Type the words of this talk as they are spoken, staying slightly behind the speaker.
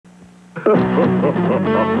One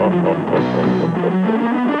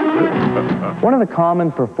of the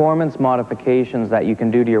common performance modifications that you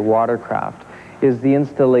can do to your watercraft is the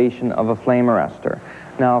installation of a flame arrestor.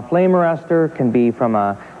 Now, a flame arrestor can be from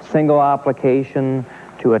a single application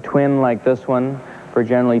to a twin like this one for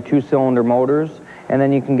generally 2-cylinder motors, and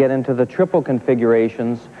then you can get into the triple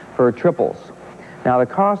configurations for triples. Now, the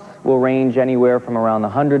costs will range anywhere from around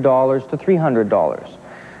 $100 to $300.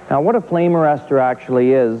 Now, what a flame arrestor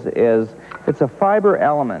actually is it's a fiber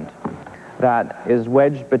element that is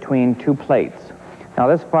wedged between two plates. Now,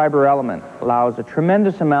 this fiber element allows a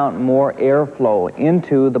tremendous amount more airflow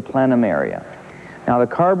into the plenum area. Now, the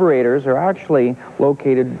carburetors are actually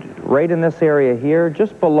located right in this area here,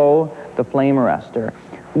 just below the flame arrestor.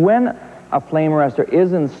 When a flame arrestor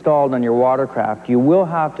is installed on your watercraft, you will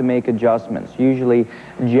have to make adjustments, usually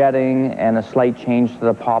jetting and a slight change to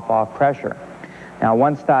the pop-off pressure. Now,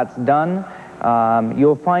 once that's done,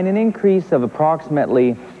 you'll find an increase of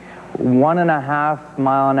approximately 1.5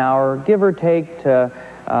 miles an hour, give or take, to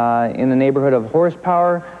in the neighborhood of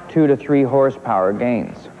horsepower, 2 to 3 horsepower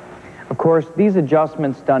gains. Of course, these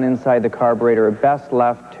adjustments done inside the carburetor are best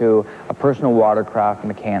left to a personal watercraft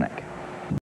mechanic.